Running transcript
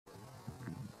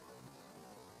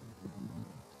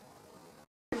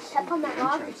on that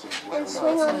rock and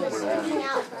swing on the sticking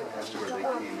out.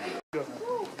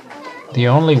 The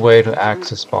only way to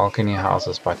access balcony house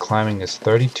is by climbing this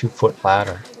 32-foot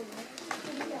ladder.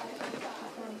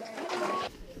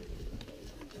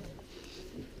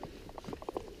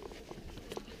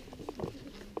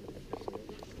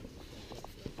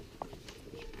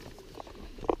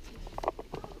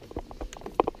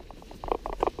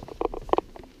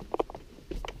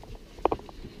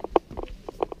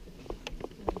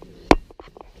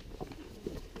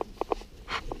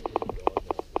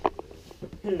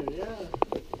 Yeah,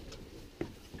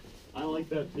 I like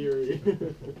that theory.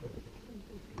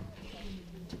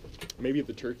 Maybe at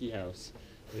the turkey house.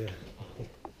 Yeah.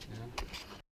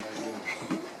 I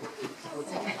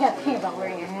got to think about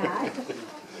wearing a hat.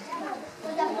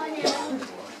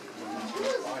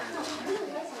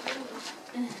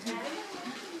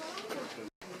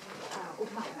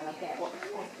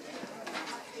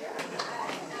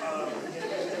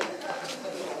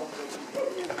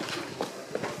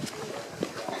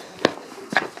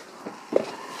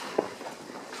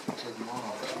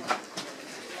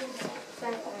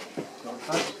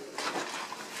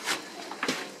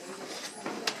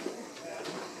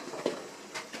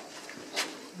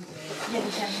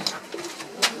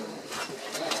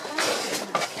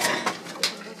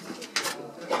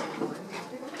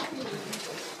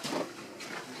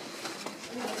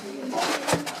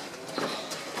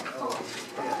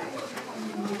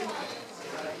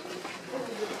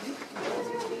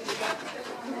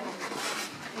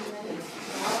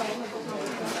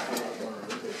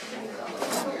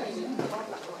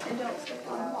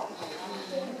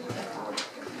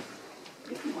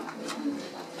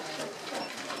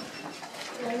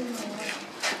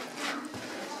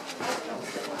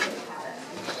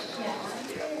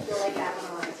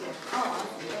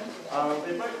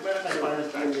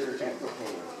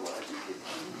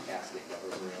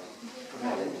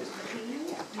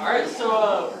 Alright,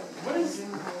 so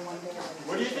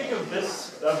what do you think of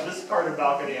this part of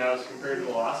balcony house compared to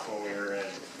the last one we were in?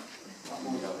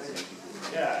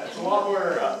 Yeah, it's a lot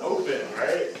more open,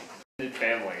 right?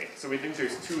 Family. So we think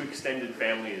there's 2 extended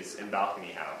families in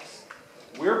balcony house.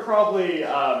 We're probably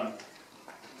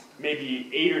maybe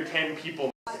 8 or 10 people.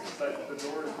 But the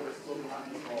doors were still not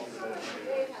equal to this.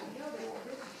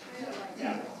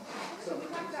 Yeah.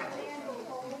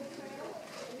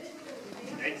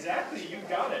 Exactly, you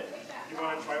got it. You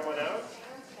want to try one out?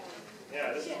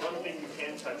 Yeah, this is one thing you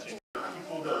can touch.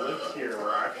 People that lived here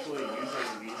were actually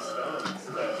using these stones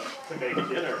to make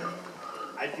dinner.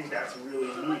 I think that's really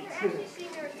neat.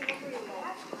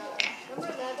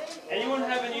 Anyone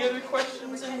have any other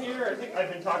questions in here? I think I've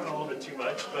been talking a little bit too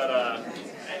much, but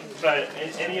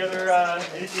any other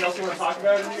anything else you want to talk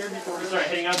about in here before we start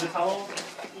heading out the tunnel?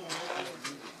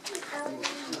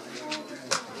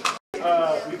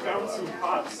 We found some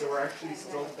pots that were actually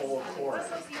still full of corn,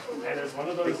 and there's one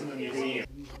of those in the museum.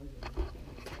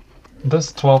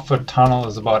 This 12-foot tunnel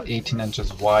is about 18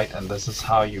 inches wide, and this is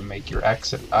how you make your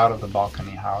exit out of the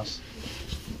balcony house.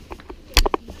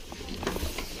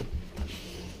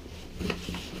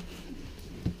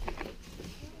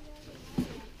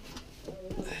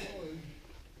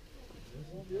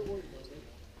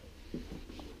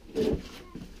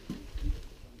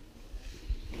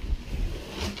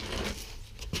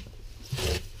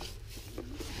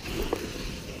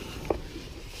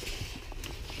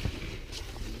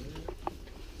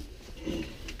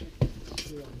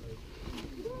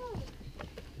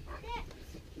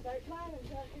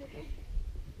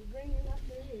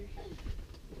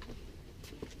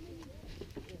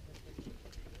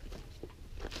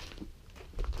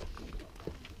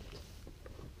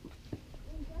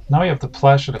 Now you have the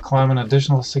pleasure to climb an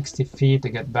additional 60 feet to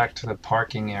get back to the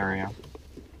parking area.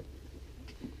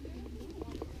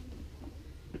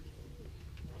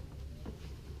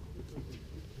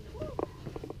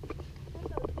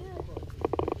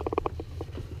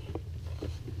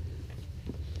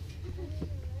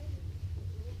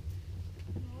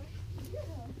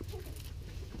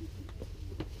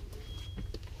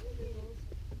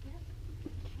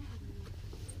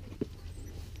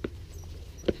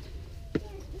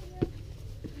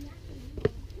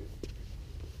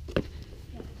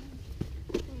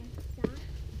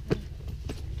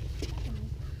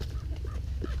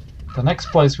 The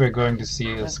next place we're going to see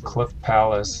is Cliff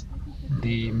Palace,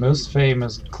 the most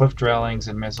famous cliff dwellings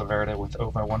in Mesa Verde with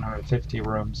over 150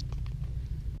 rooms.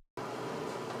 Does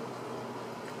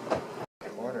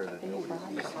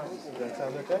that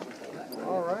sound okay?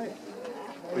 All right.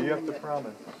 But you have to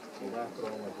promise.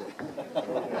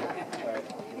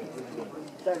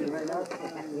 Starting right now?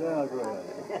 Yeah, go ahead.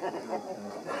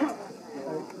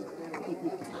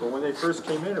 But when they they first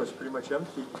came in, it was pretty much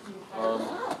empty.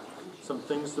 Some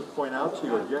things to point out to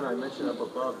you. Again, I mentioned up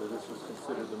above that this was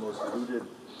considered the most looted,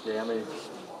 damaged,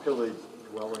 pillaged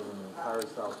dwelling in the entire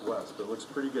Southwest, but it looks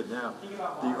pretty good now.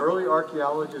 The early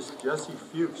archaeologist Jesse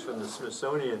Fuchs from the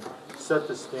Smithsonian set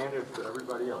the standard for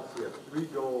everybody else. He had 3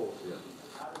 goals here.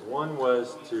 One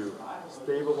was to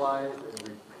stabilize and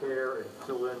repair and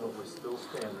fill in what was still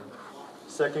standing.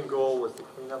 Second goal was to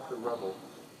clean up the rubble.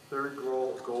 Third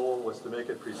goal was to make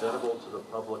it presentable to the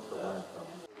public to learn from.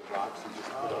 The rocks you just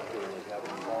put up there like that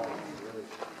would fall.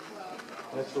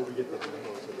 That's where we get the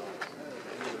windows of rocks.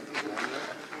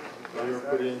 They were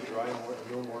put in dry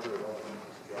no mortar at all.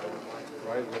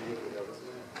 Dry laid whatever.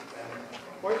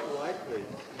 Quite likely.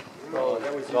 Well,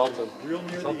 that was real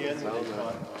near the end when they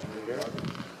caught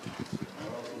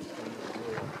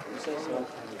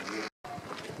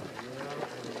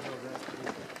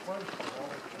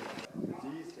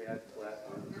these had flat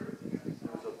rooms.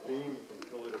 There was a beam from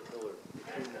pillar to pillar,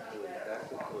 between the pillars, back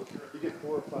to pillar. You get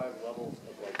 4 or 5 levels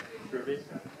of like cribbing,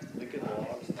 Lincoln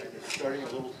logs, and you're starting a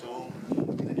little dome,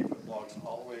 and then you put logs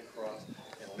all the way across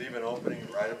and leave an opening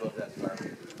right above that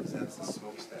fire. So that's the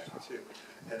smokestack too.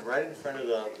 And right in front of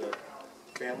the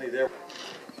family there.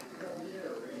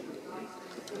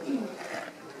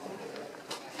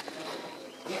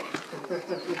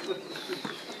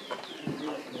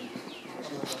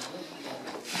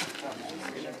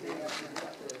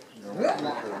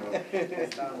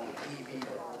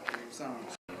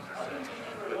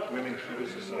 But women keep a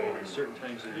society. Certain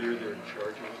times of year they're in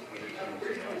charge of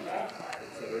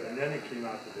it, and then it came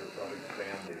out that they're probably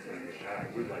families, and I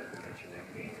would like to mention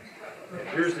that. And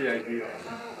here's the idea.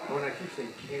 When I keep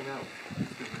saying came out,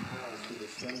 it's because the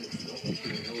sun is still to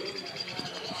know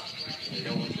everything. They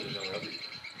don't want you to know everything.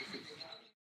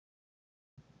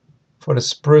 For the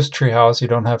Spruce Treehouse, you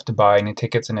don't have to buy any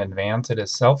tickets in advance. It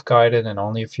is self-guided and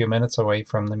only a few minutes away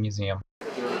from the museum.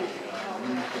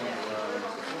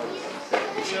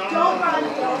 Don't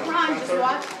run, just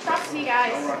watch. Trust me,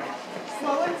 guys.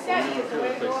 Slow and steady is the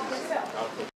way to go up this hill.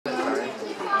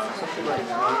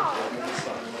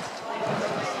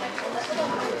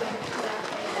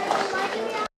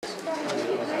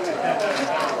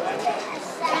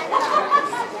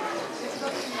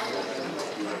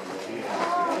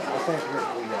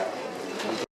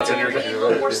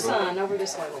 More sun over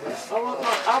this way a little bit. Oh, well, no,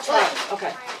 I'll try.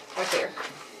 Okay, right there.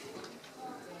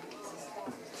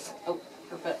 Oh,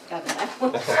 her butt got it.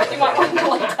 You might want to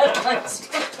like that.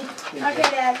 Okay,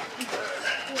 Dad.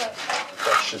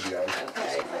 That should be out.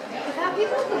 Okay. Without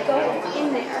people who go in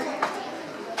there.